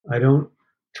I don't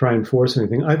try and force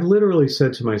anything. I've literally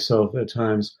said to myself at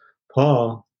times,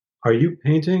 Paul, are you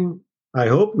painting? I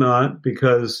hope not,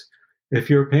 because if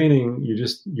you're painting,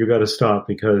 you got to stop,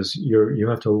 because you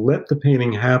have to let the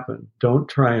painting happen. Don't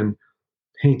try and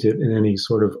paint it in any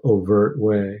sort of overt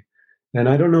way. And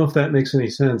I don't know if that makes any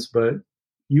sense, but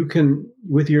you can,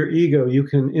 with your ego, you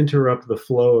can interrupt the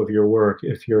flow of your work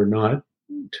if you're not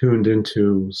tuned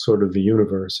into sort of the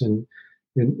universe. And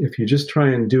if you just try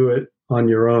and do it on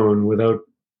your own without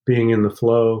being in the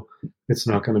flow, it's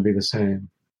not going to be the same.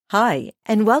 Hi,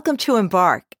 and welcome to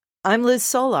Embark. I'm Liz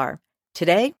Solar.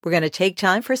 Today, we're going to take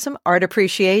time for some art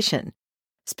appreciation.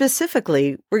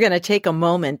 Specifically, we're going to take a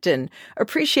moment and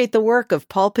appreciate the work of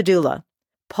Paul Padula.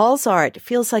 Paul's art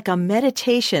feels like a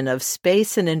meditation of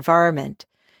space and environment.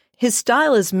 His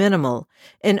style is minimal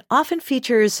and often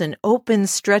features an open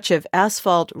stretch of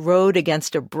asphalt road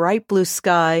against a bright blue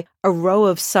sky, a row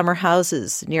of summer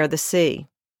houses near the sea.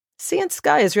 Sea and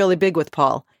sky is really big with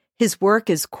Paul. His work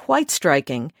is quite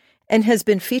striking and has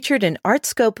been featured in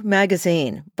Artscope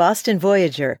magazine, Boston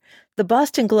Voyager, the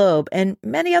Boston Globe, and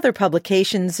many other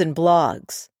publications and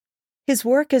blogs. His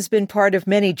work has been part of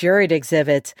many juried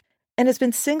exhibits and has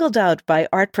been singled out by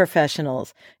art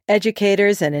professionals,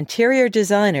 educators, and interior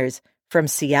designers from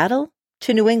Seattle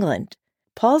to New England.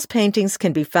 Paul's paintings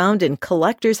can be found in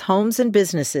collectors' homes and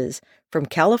businesses from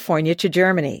California to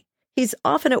Germany. He's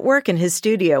often at work in his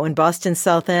studio in Boston's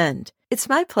South End. It's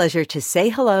my pleasure to say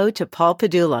hello to Paul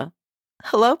Padula.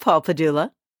 Hello, Paul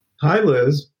Padula. Hi,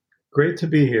 Liz. Great to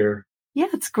be here. Yeah,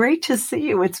 it's great to see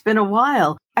you. It's been a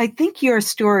while. I think your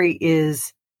story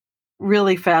is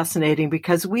really fascinating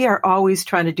because we are always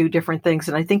trying to do different things.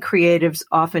 And I think creatives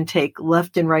often take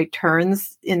left and right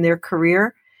turns in their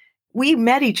career. We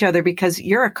met each other because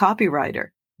you're a copywriter.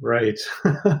 Right.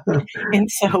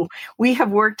 And so we have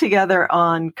worked together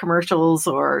on commercials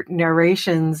or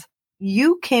narrations.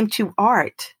 You came to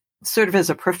art sort of as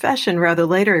a profession rather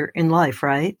later in life,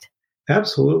 right?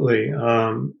 Absolutely.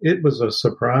 It was a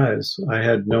surprise. I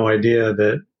had no idea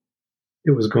that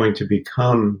it was going to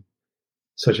become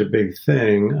such a big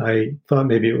thing. I thought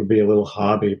maybe it would be a little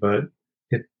hobby, but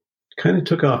it kind of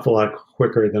took off a lot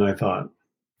quicker than I thought.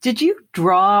 Did you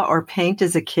draw or paint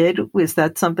as a kid? Was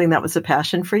that something that was a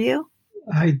passion for you?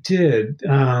 I did.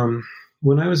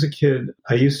 When I was a kid,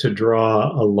 I used to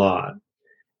draw a lot.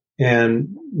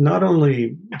 And not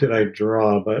only did I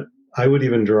draw, but I would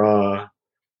even draw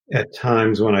at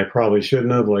times when I probably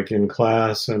shouldn't have, like in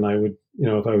class. And I would,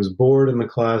 if I was bored in the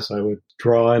class, I would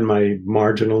draw in my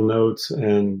marginal notes.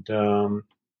 And,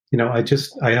 I had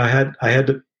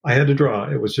to draw.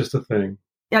 It was just a thing.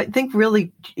 Yeah, I think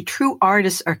really true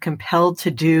artists are compelled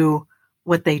to do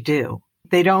what they do.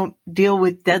 They don't deal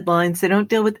with deadlines. They don't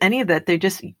deal with any of that.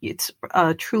 It's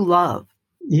true love.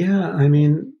 Yeah. I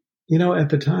mean, at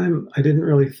the time I didn't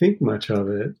really think much of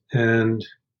it. And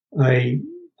I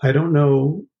don't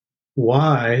know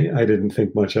why I didn't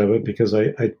think much of it, because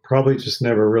I probably just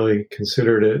never really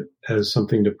considered it as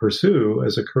something to pursue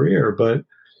as a career. But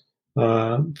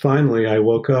finally I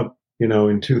woke up,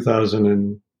 in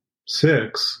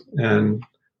 2006, and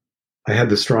I had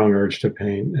the strong urge to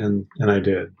paint, and I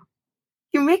did.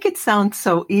 You make it sound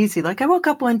so easy. Like I woke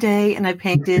up one day and I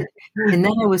painted and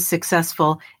then I was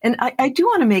successful. And I do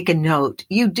want to make a note.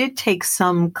 You did take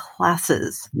some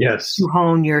classes. Yes. To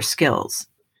hone your skills.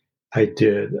 I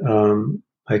did.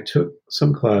 I took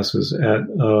some classes at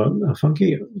a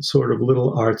funky sort of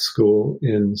little art school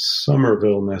in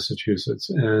Somerville, Massachusetts.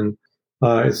 And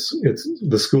it's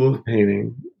the School of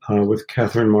Painting with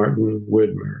Catherine Martin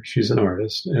Widmer. She's an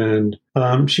artist. And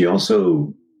she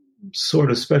also sort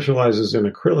of specializes in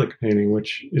acrylic painting,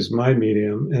 which is my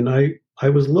medium. And I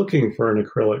was looking for an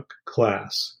acrylic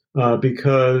class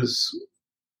because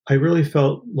I really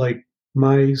felt like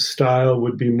my style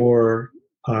would be more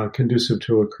conducive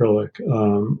to acrylic.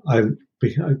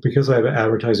 Because I have an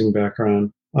advertising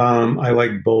background, I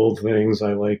like bold things.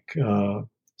 I like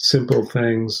simple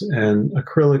things, and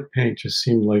acrylic paint just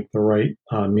seemed like the right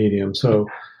medium. So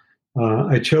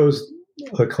I chose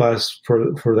a class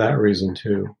for that reason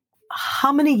too.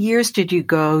 How many years did you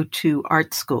go to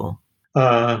art school?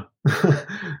 More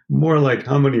like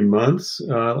how many months?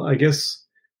 I guess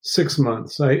 6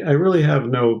 months. I really have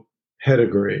no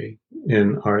pedigree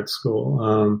in art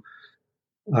school.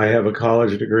 I have a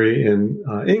college degree in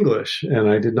English, and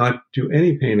I did not do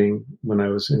any painting when I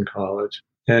was in college.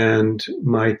 And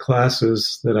my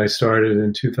classes that I started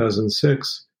in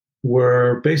 2006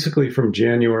 were basically from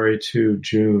January to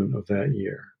June of that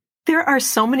year. There are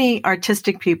so many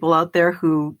artistic people out there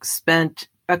who spent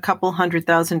a couple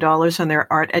 $100,000 on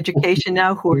their art education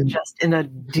now who are just in a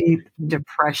deep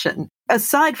depression.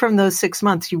 aside from those 6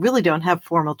 months, you really don't have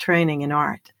formal training in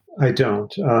art. I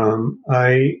don't.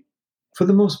 For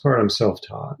the most part, I'm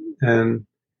self-taught. And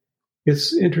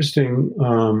it's interesting.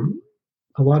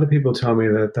 A lot of people tell me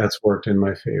that that's worked in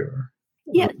my favor.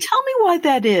 Yeah, tell me why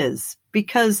that is.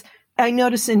 Because I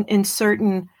notice in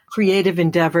certain creative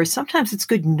endeavors, sometimes it's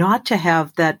good not to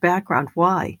have that background.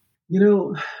 Why?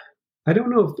 I don't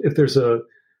know if there's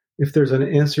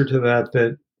an answer to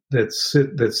that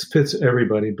fits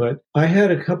everybody. But I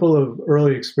had a couple of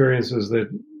early experiences that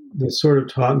sort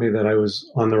of taught me that I was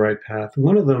on the right path.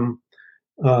 One of them,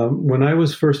 when I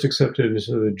was first accepted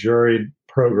into the juried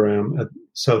program at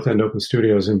South End Open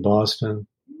Studios in Boston,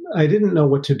 I didn't know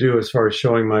what to do as far as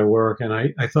showing my work. And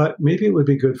I thought maybe it would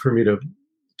be good for me to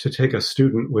take a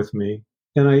student with me.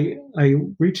 And I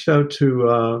reached out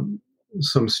to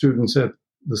some students at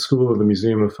the School of the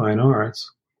Museum of Fine Arts.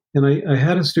 And I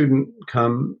had a student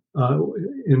come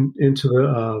into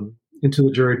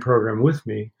the juried program with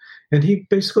me. And he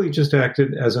basically just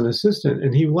acted as an assistant.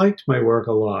 And he liked my work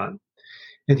a lot.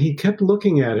 And he kept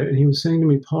looking at it. And he was saying to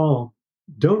me, Paul,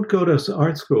 don't go to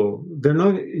art school. They're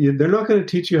not going to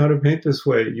teach you how to paint this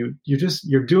way.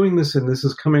 You're doing this, and this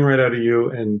is coming right out of you,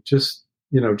 and just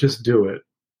do it.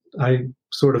 I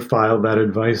sort of filed that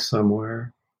advice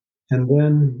somewhere. And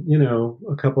then,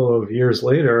 a couple of years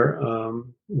later,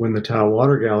 when the Tao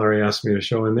Water Gallery asked me to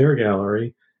show in their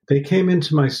gallery, they came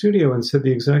into my studio and said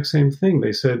the exact same thing.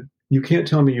 They said, you can't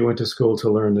tell me you went to school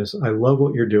to learn this. I love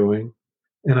what you're doing,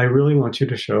 and I really want you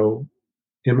to show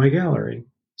in my gallery.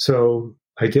 So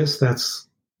I guess that's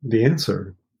the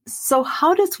answer. So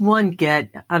how does one get,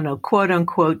 I don't know, quote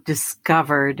unquote,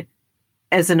 discovered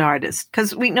as an artist?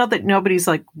 Because we know that nobody's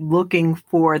like looking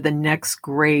for the next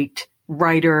great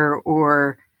writer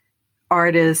or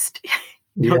artist,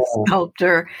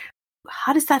 sculptor.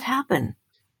 How does that happen?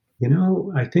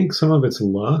 I think some of it's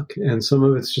luck and some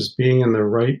of it's just being in the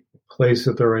right place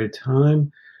at the right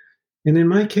time. And in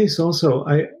my case also,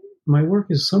 my work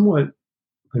is somewhat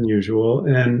unusual,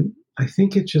 and I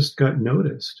think it just got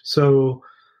noticed. So,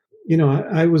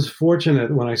 I was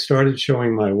fortunate when I started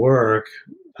showing my work.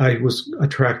 I was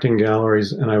attracting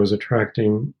galleries and I was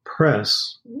attracting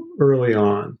press early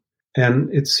on.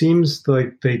 And it seems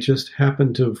like they just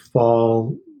happened to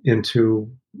fall into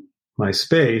my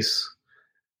space,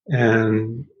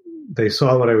 and they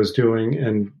saw what I was doing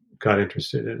and got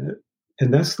interested in it.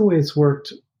 And that's the way it's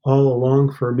worked all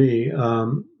along for me.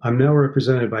 I'm now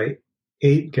represented by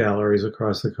 8 galleries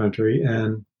across the country,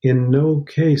 and in no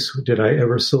case did I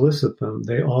ever solicit them.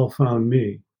 They all found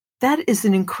me. That is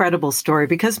an incredible story,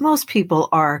 because most people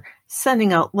are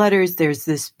sending out letters. There's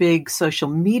this big social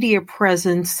media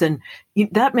presence, and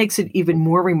that makes it even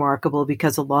more remarkable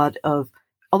because a lot of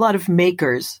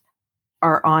makers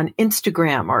are on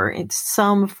Instagram or in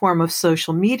some form of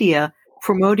social media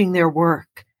promoting their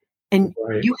work. And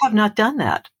Right. You have not done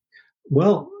that.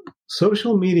 Well,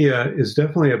 social media is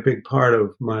definitely a big part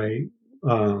of my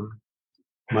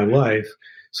my life.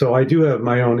 So I do have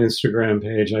my own Instagram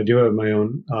page. I do have my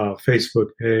own Facebook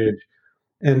page.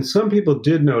 And some people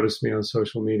did notice me on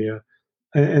social media.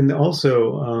 And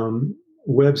also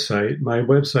website. My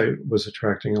website was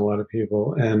attracting a lot of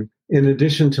people. And in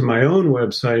addition to my own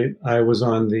website, I was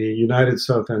on the United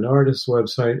South End Artists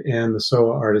website and the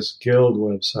SOA Artists Guild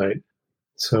website.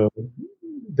 So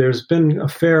there's been a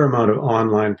fair amount of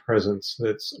online presence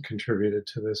that's contributed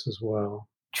to this as well.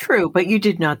 True, but you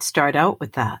did not start out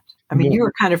with that. I mean,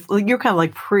 you're kind of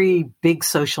like pre-big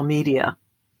social media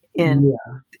in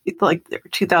like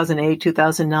 2008,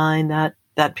 2009,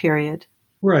 that period.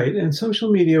 Right. And social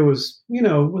media was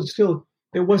still,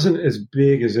 it wasn't as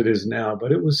big as it is now,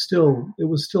 but it was still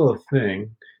a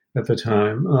thing at the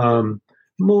time.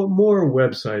 More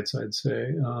websites, I'd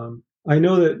say. I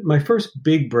know that my first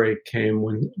big break came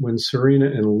when Serena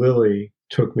and Lily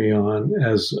took me on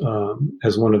as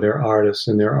one of their artists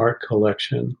in their art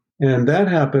collection. And that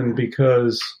happened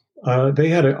because they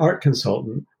had an art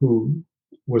consultant who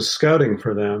was scouting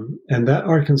for them. And that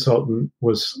art consultant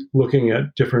was looking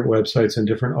at different websites and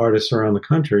different artists around the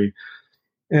country.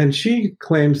 And she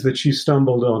claims that she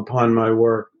stumbled upon my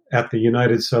work at the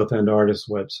United South End Artists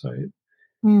website.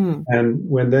 Mm. And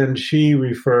when then she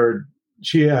got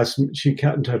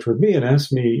in touch with me and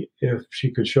asked me if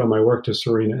she could show my work to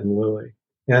Serena and Lily.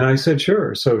 And I said,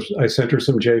 sure. So I sent her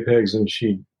some JPEGs, and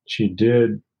she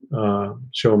did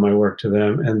show my work to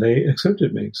them, and they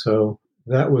accepted me. So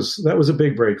that was a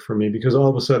big break for me, because all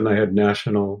of a sudden I had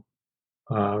national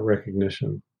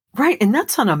recognition. Right. And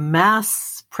that's on a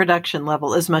mass production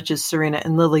level, as much as Serena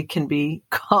and Lily can be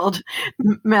called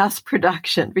mass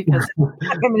production, because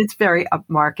it's very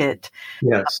upmarket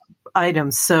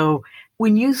items. So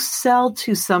when you sell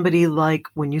to somebody like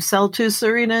when you sell to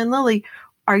Serena and Lily,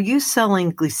 are you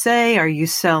selling glissé? Are you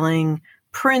selling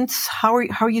prints? How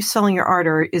are you selling your art,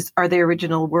 or are they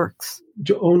original works?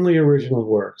 Only original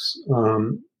works.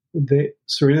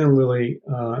 Serena and Lily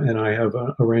and I have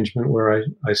an arrangement where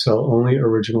I sell only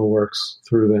original works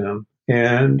through them.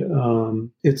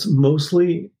 And it's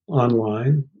mostly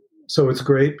online. So it's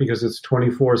great because it's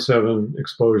 24/7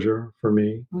 exposure for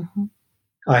me. Mm-hmm.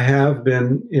 I have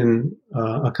been in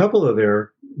a couple of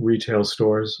their retail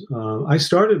stores. I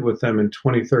started with them in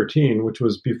 2013, which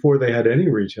was before they had any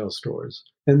retail stores.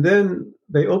 And then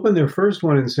they opened their first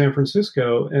one in San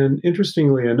Francisco. And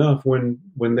interestingly enough, when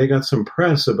they got some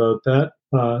press about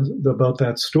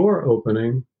that store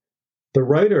opening, the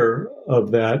writer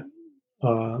of that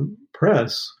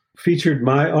press featured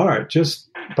my art just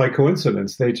by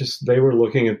coincidence. They were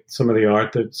looking at some of the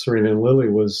art that Serena and Lily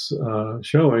was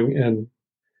showing and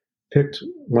picked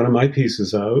one of my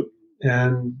pieces out.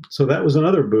 And so that was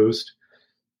another boost.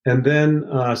 And then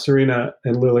Serena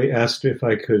and Lily asked if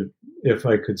I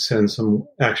could send some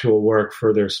actual work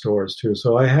for their stores too.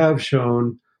 So I have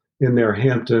shown in their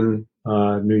Hampton,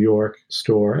 New York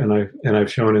store, and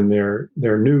I've shown in their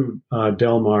new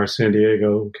Del Mar, San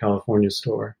Diego, California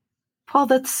store. Paul,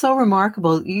 that's so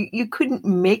remarkable. You couldn't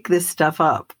make this stuff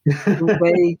up. The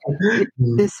way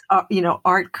this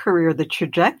art career, the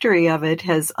trajectory of it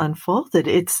has unfolded.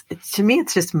 It's to me,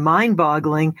 it's just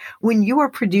mind-boggling. When you are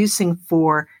producing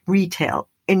for retail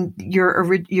and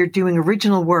you're doing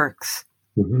original works,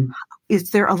 mm-hmm.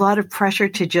 Is there a lot of pressure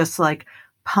to just like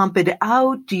pump it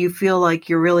out? Do you feel like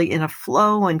you're really in a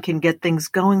flow and can get things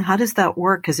going? How does that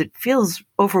work? Because it feels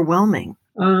overwhelming.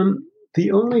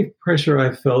 The only pressure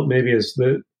I've felt maybe is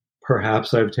that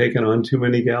perhaps I've taken on too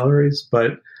many galleries,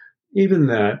 but even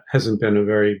that hasn't been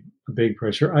a big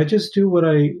pressure. I just do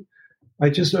I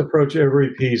just approach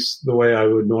every piece the way I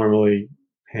would normally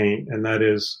paint, and that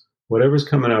is whatever's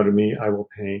coming out of me, I will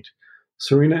paint.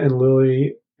 Serena and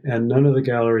Lily and none of the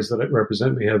galleries that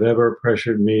represent me have ever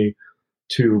pressured me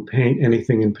to paint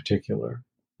anything in particular.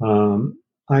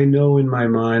 I know in my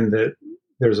mind that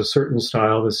there's a certain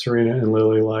style that Serena and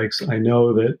Lily likes. I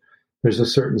know that there's a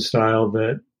certain style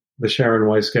that the Sharon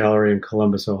Weiss Gallery in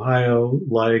Columbus, Ohio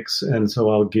likes, and so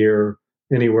I'll gear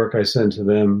any work I send to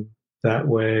them that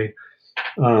way.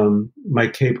 My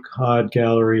Cape Cod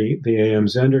gallery, the A.M.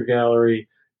 Zender Gallery,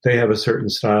 they have a certain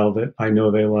style that I know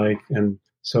they like, and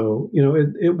so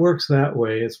it works that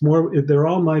way. It's more they're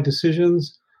all my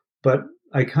decisions, but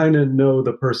I kind of know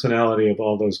the personality of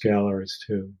all those galleries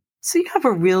too. So you have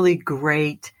a really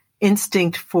great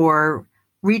instinct for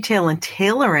retail and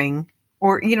tailoring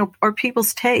or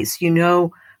people's taste. You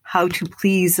know how to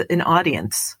please an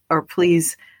audience or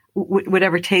please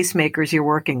whatever tastemakers you're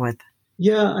working with.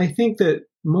 Yeah, I think that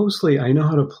mostly I know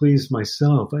how to please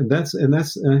myself. And I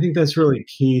think that's really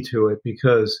key to it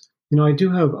because, I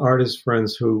do have artist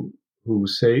friends who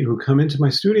come into my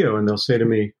studio and they'll say to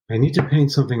me, I need to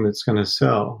paint something that's going to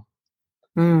sell.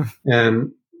 Mm.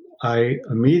 And I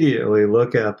immediately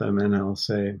look at them and I'll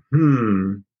say,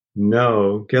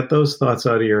 no, get those thoughts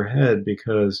out of your head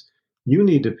because you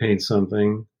need to paint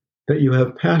something that you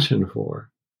have passion for.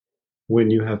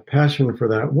 When you have passion for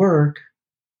that work,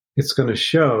 it's going to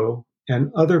show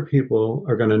and other people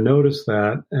are going to notice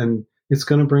that and it's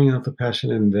going to bring out the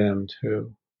passion in them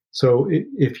too. So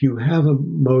if you have a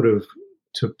motive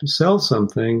to sell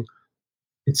something,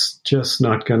 it's just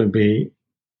not going to be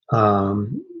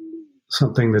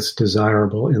something that's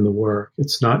desirable in the work.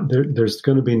 It's not there's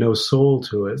going to be no soul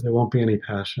to it. There won't be any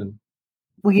passion.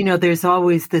 Well, there's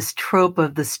always this trope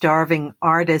of the starving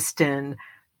artist and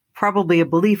probably a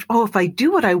belief, if I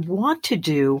do what I want to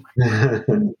do,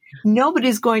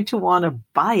 nobody's going to want to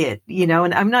buy it,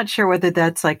 and I'm not sure whether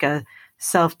that's like a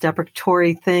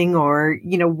self-deprecatory thing or,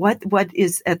 what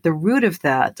is at the root of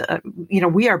that.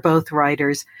 We are both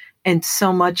writers and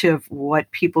so much of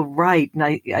what people write, and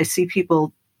I see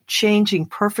people changing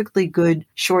perfectly good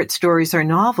short stories or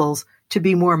novels to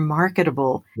be more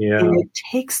marketable. Yeah. And it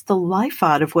takes the life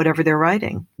out of whatever they're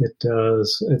writing. It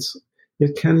does.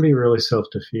 It can be really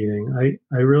self-defeating.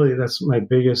 I really, that's my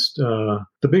the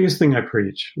biggest thing I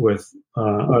preach with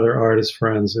other artist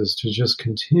friends is to just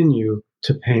continue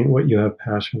to paint what you have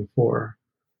passion for.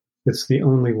 It's the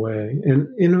only way. And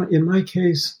in my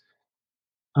case,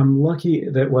 I'm lucky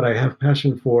that what I have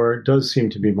passion for does seem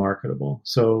to be marketable.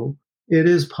 So it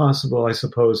is possible, I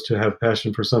suppose, to have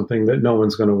passion for something that no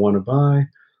one's going to want to buy.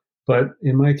 But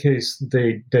in my case,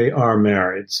 they are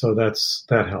married. So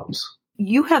that helps.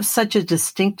 You have such a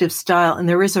distinctive style, and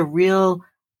there is a real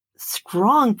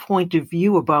strong point of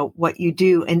view about what you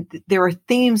do. And there are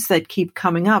themes that keep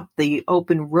coming up. The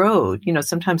open road,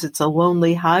 sometimes it's a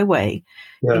lonely highway,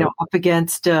 up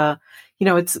against,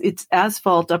 it's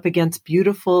asphalt up against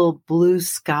beautiful blue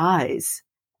skies,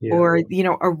 or,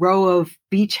 a row of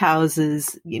beach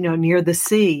houses, near the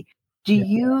sea. Do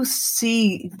you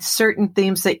see certain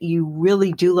themes that you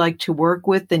really do like to work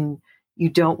with and you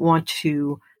don't want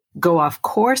to go off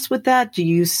course with that? Do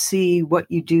you see what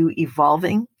you do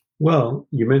evolving? Well,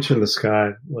 you mentioned the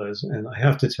sky, Liz, and I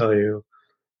have to tell you,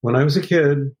 when I was a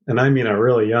kid, and I mean a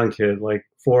really young kid, like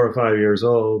 4 or 5 years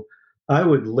old, I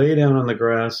would lay down on the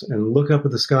grass and look up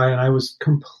at the sky, and I was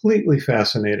completely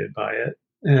fascinated by it.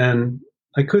 And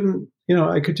I couldn't,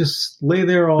 I could just lay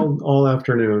there all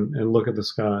afternoon and look at the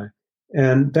sky.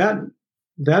 And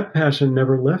that passion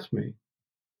never left me.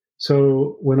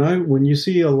 So when you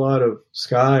see a lot of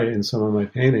sky in some of my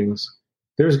paintings,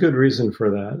 there's good reason for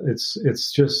that.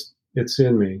 It's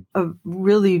in me. A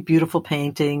really beautiful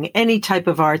painting, any type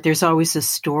of art, there's always a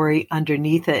story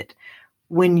underneath it.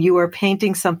 When you are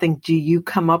painting something, do you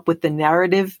come up with the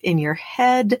narrative in your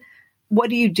head?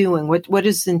 What are you doing? What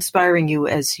is inspiring you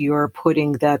as you're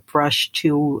putting that brush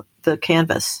to the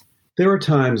canvas? There are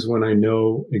times when I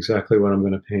know exactly what I'm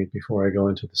going to paint before I go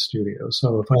into the studio.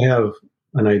 So if I have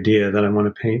an idea that I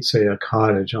want to paint, say, a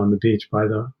cottage on the beach by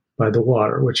the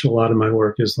water, which a lot of my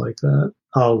work is like that,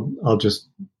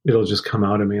 it'll just come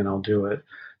out of me and I'll do it.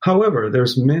 However,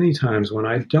 there's many times when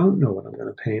I don't know what I'm going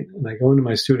to paint and I go into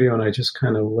my studio and I just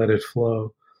kind of let it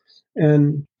flow.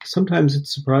 And sometimes it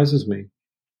surprises me.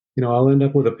 I'll end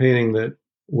up with a painting that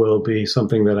will be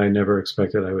something that I never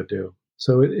expected I would do.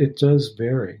 So it does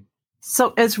vary.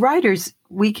 So as writers,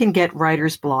 we can get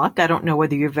writer's block. I don't know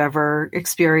whether you've ever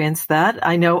experienced that.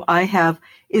 I know I have.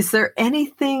 Is there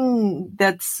anything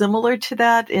that's similar to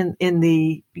that in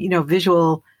the,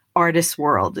 visual artist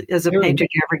world? As a painter, do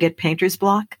you ever get painter's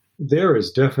block? There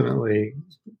is definitely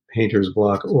painter's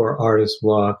block or artist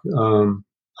block.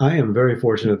 I am very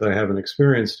fortunate that I haven't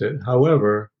experienced it.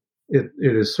 However, it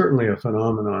is certainly a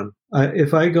phenomenon.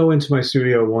 If I go into my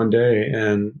studio one day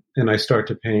and I start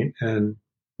to paint and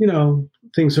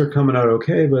things are coming out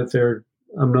okay, but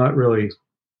I'm not really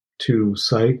too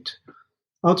psyched,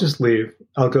 I'll just leave.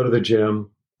 I'll go to the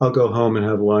gym. I'll go home and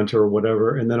have lunch or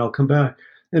whatever, and then I'll come back.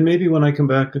 And maybe when I come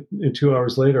back in 2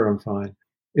 hours later, I'm fine.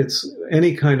 It's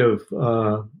any kind of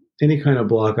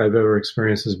block I've ever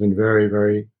experienced has been very,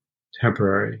 very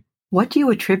temporary. What do you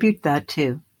attribute that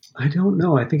to? I don't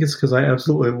know. I think it's because I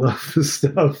absolutely love this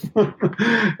stuff.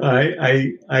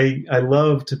 I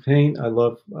love to paint. I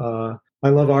love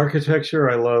architecture.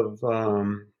 I love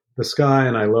the sky,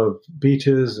 and I love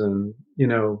beaches, and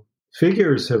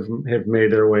figures have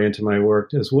made their way into my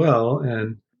work as well.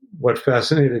 And what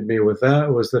fascinated me with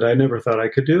that was that I never thought I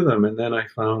could do them, and then I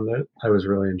found that I was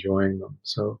really enjoying them.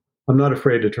 So I'm not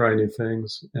afraid to try new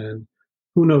things, and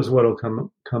who knows what'll come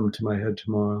to my head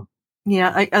tomorrow.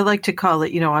 Yeah, I like to call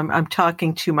it. I'm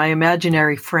talking to my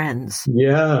imaginary friends.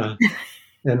 Yeah.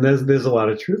 And there's a lot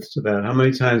of truth to that. How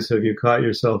many times have you caught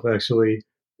yourself actually,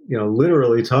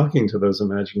 literally talking to those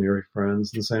imaginary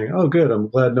friends and saying, "Oh, good, I'm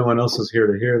glad no one else is here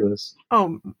to hear this"?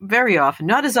 Oh, very often.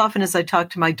 Not as often as I talk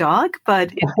to my dog,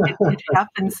 but it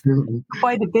happens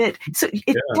quite a bit. So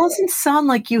it doesn't sound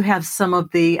like you have some of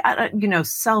the,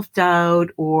 self-doubt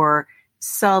or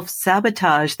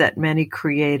self-sabotage that many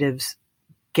creatives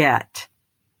get.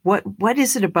 What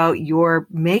is it about your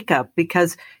makeup?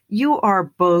 Because you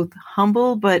are both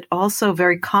humble, but also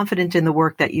very confident in the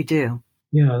work that you do.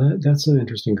 Yeah, that's an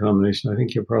interesting combination. I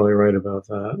think you're probably right about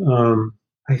that.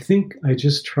 I think I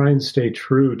just try and stay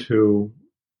true to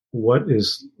what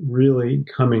is really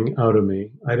coming out of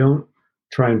me. I don't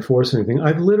try and force anything.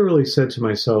 I've literally said to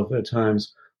myself at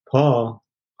times, "Paul,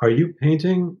 are you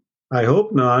painting? I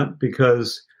hope not,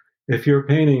 because if you're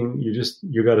painting,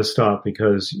 you got to stop,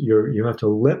 because you have to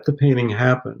let the painting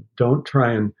happen. Don't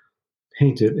try and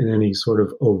paint it in any sort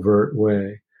of overt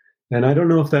way." And I don't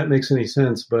know if that makes any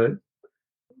sense, but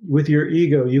with your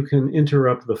ego, you can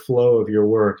interrupt the flow of your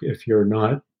work if you're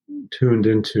not tuned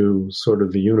into sort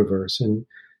of the universe. And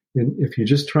if you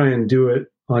just try and do it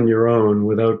on your own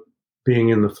without being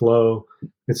in the flow,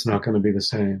 it's not going to be the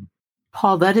same.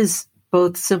 Paul, that is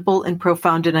both simple and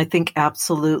profound, and I think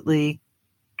absolutely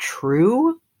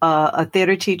true. A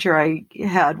theater teacher I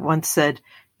had once said,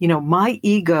 my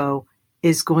ego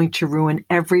is going to ruin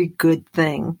every good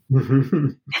thing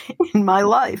in my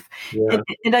life. Yeah.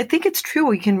 And I think it's true.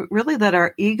 We can really let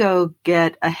our ego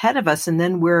get ahead of us, and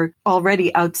then we're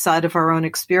already outside of our own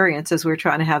experience as we're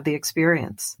trying to have the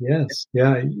experience. Yes.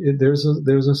 Yeah. There's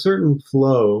a certain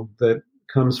flow that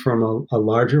comes from a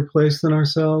larger place than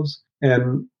ourselves.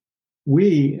 And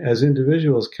we as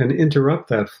individuals can interrupt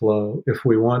that flow if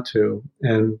we want to.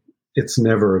 And it's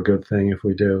never a good thing if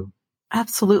we do.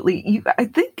 Absolutely. I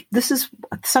think this is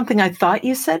something I thought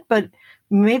you said, but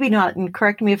maybe not. And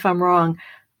correct me if I'm wrong.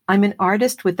 I'm an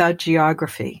artist without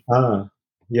geography. Ah,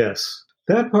 yes.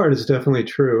 That part is definitely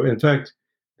true. In fact,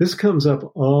 this comes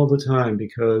up all the time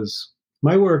because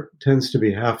my work tends to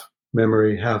be half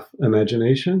memory, half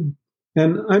imagination.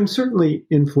 And I'm certainly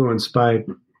influenced by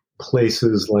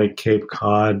places like Cape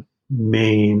Cod,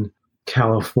 Maine,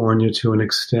 California to an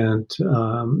extent,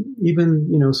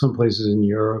 even, some places in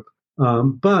Europe.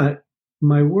 But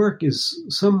my work is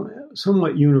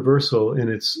somewhat universal in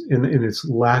its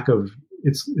lack of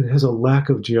it has a lack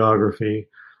of geography.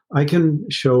 I can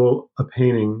show a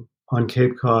painting on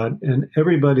Cape Cod, and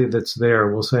everybody that's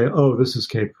there will say, "Oh, this is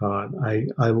Cape Cod. I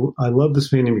love this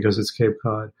painting because it's Cape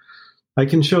Cod." I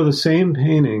can show the same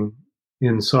painting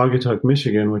in Saugatuck,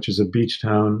 Michigan, which is a beach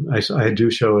town. I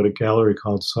do show at a gallery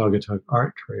called Saugatuck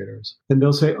Art Traders, and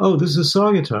they'll say, "Oh, this is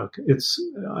Saugatuck.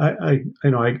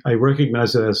 I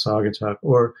recognize it as Saugatuck."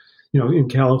 Or, in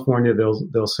California,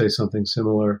 they'll say something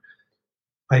similar.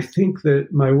 I think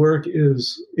that my work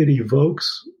it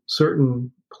evokes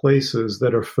certain places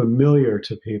that are familiar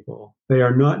to people. They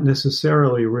are not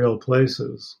necessarily real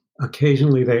places.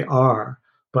 Occasionally they are,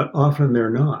 but often they're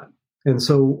not. And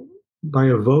so by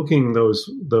evoking those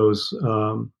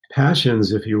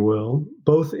passions, if you will,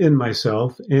 both in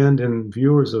myself and in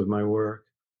viewers of my work,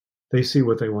 they see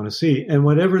what they want to see. And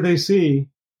whatever they see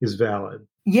is valid.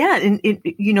 Yeah. And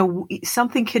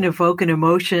something can evoke an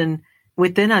emotion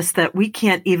within us that we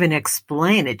can't even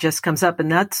explain. It just comes up.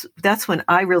 And that's when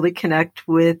I really connect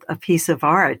with a piece of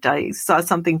art. I saw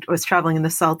something, I was traveling in the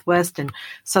Southwest and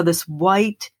saw this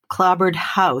white clapboard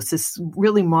house, this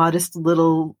really modest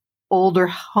little older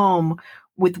home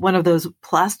with one of those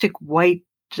plastic white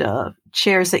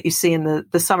chairs that you see in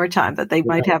the summertime that they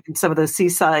might have in some of those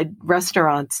seaside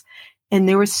restaurants. And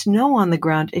there was snow on the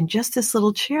ground and just this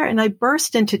little chair. And I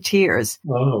burst into tears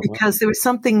because there was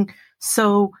something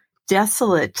so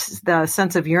desolate, the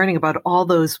sense of yearning about all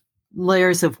those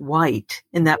layers of white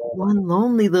in that one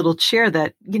lonely little chair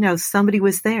that, somebody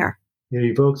was there. It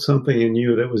evoked something in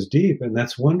you that was deep, and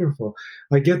that's wonderful.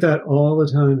 I get that all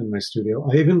the time in my studio.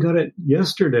 I even got it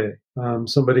yesterday.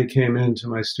 Somebody came into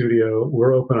my studio.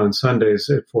 We're open on Sundays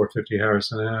at 450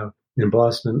 Harrison Ave in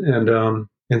Boston,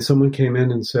 and someone came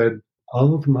in and said,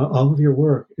 all of your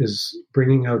work is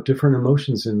bringing out different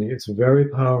emotions in me. It's very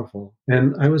powerful.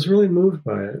 And I was really moved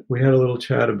by it. We had a little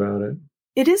chat about it.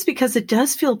 It is because it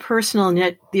does feel personal, and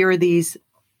yet there are these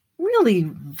really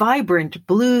vibrant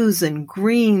blues and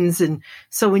greens. And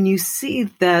so when you see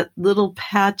that little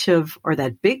patch or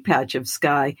that big patch of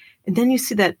sky, and then you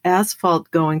see that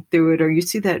asphalt going through it, or you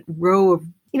see that row of,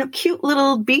 cute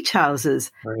little beach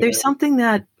houses, there's something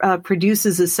that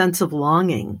produces a sense of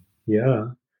longing. Yeah.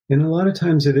 And a lot of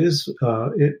times it is,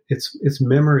 it's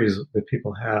memories that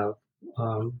people have.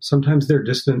 Sometimes they're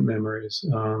distant memories,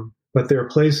 but they're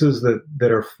places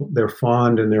they're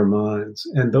fond in their minds.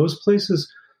 And those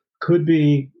places could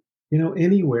be,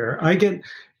 anywhere. I get,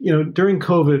 during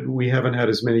COVID, we haven't had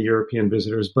as many European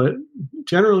visitors, but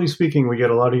generally speaking, we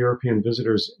get a lot of European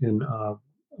visitors in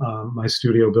my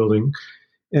studio building.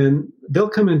 And they'll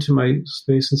come into my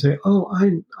space and say, "Oh,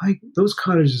 those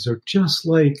cottages are just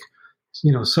like,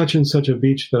 such and such a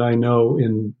beach that I know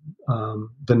in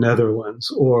the Netherlands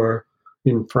or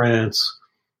in France."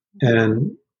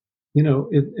 And,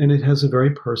 it has a very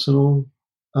personal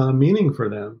meaning for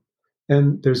them.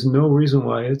 And there's no reason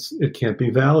why it can't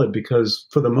be valid, because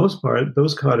for the most part,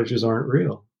 those cottages aren't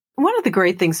real. One of the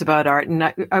great things about art,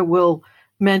 and I will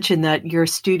mention that your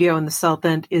studio in the South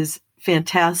End is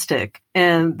fantastic.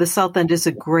 And the South End is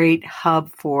a great hub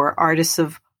for artists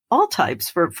of all types,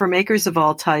 for makers of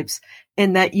all types,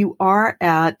 and that you are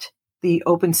at the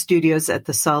open studios at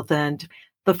the South End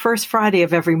the first Friday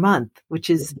of every month, which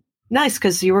is nice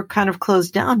because you were kind of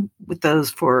closed down with those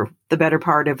for the better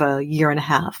part of a year and a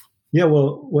half. Yeah,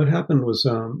 well, what happened was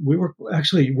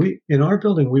we in our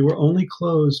building, we were only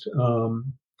closed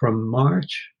from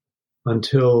March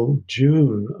until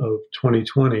June of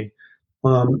 2020.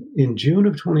 In June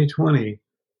of 2020,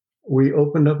 we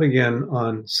opened up again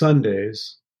on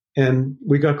Sundays, and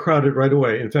we got crowded right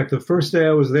away. In fact, the first day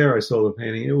I was there, I saw the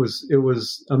painting. It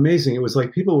was amazing. It was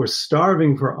like people were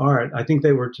starving for art. I think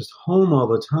they were just home all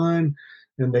the time,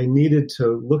 and they needed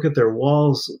to look at their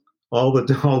walls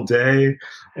all day,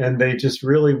 and they just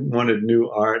really wanted new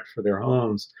art for their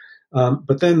homes.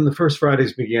 But then the first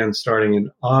Fridays began starting in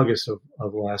August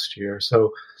of last year.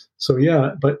 So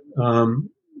yeah, but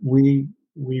we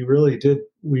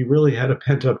really had a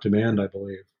pent up demand, I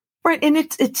believe. Right. And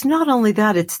it's not only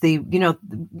that, it's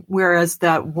whereas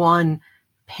that one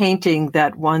painting,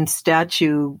 that one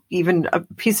statue, even a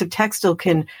piece of textile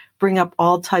can bring up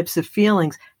all types of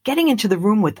feelings. Getting into the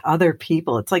room with other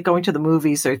people, it's like going to the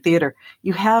movies or theater.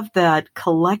 You have that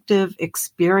collective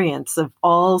experience of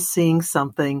all seeing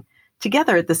something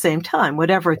together at the same time.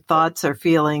 Whatever thoughts or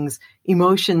feelings,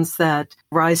 emotions that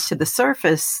rise to the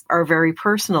surface are very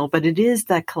personal, but it is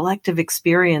that collective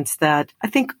experience that I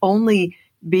think only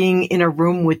being in a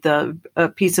room with a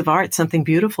piece of art, something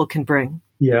beautiful, can bring.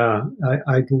 Yeah,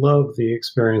 I love the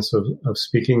experience of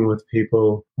speaking with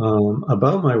people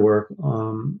about my work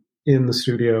in the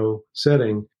studio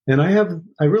setting. And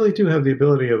I really do have the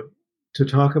ability to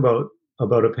talk about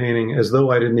a painting as though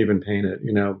I didn't even paint it,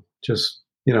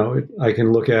 I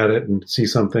can look at it and see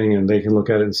something, and they can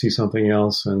look at it and see something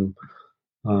else. And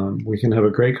we can have a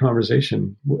great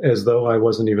conversation as though I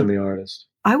wasn't even the artist.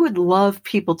 I would love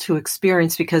people to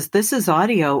experience, because this is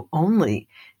audio only,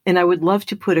 and I would love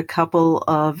to put a couple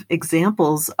of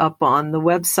examples up on the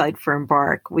website for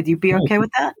Embark. Would you be okay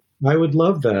with that? I would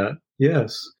love that.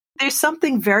 Yes. There's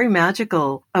something very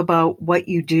magical about what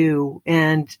you do,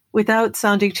 and without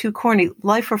sounding too corny,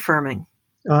 life-affirming.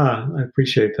 I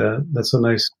appreciate that.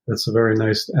 That's a very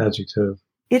nice adjective.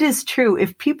 It is true.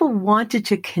 If people wanted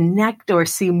to connect or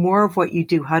see more of what you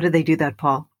do, how do they do that,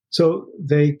 Paul? So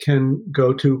they can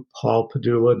go to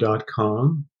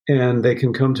paulpadula.com, and they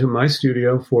can come to my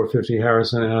studio, 450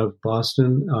 Harrison Ave,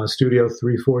 Boston, Studio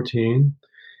 314.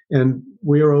 And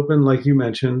we are open, like you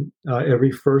mentioned,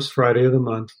 every first Friday of the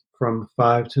month from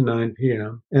 5 to 9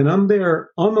 p.m. And I'm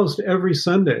there almost every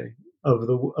Sunday of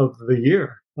the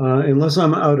year, unless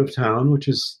I'm out of town, which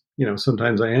is,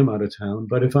 sometimes I am out of town.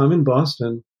 But if I'm in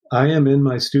Boston, I am in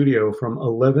my studio from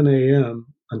 11 a.m.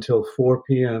 until 4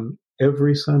 p.m.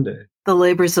 every Sunday. The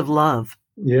labors of love.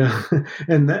 Yeah,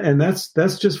 and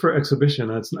that's just for exhibition.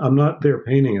 I'm not there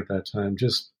painting at that time.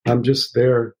 I'm just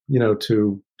there,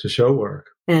 to show work.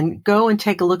 And go and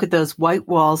take a look at those white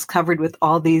walls covered with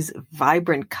all these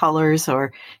vibrant colors,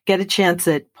 or get a chance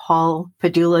at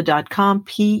paulpadula.com,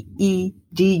 Pedulla.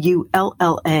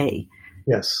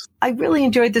 Yes. I really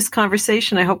enjoyed this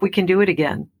conversation. I hope we can do it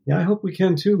again. Yeah, I hope we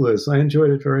can too, Liz. I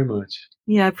enjoyed it very much.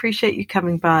 Yeah, I appreciate you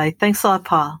coming by. Thanks a lot,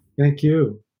 Paul. Thank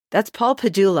you. That's Paul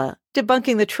Padula,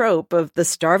 debunking the trope of the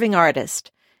starving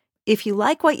artist. If you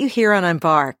like what you hear on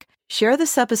Embark, share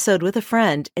this episode with a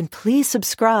friend, and please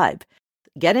subscribe.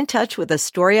 Get in touch with a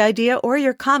story idea or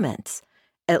your comments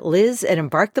at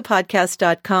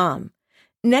liz@embarkthepodcast.com.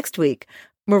 Next week,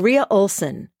 Maria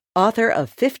Olson, author of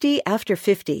 50 After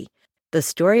 50, the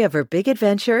story of her big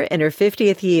adventure in her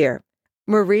 50th year.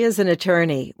 Maria's an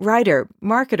attorney, writer,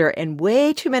 marketer, and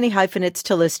way too many hyphenates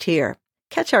to list here.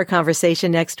 Catch our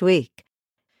conversation next week.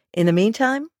 In the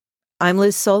meantime, I'm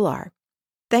Liz Solar.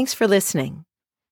 Thanks for listening.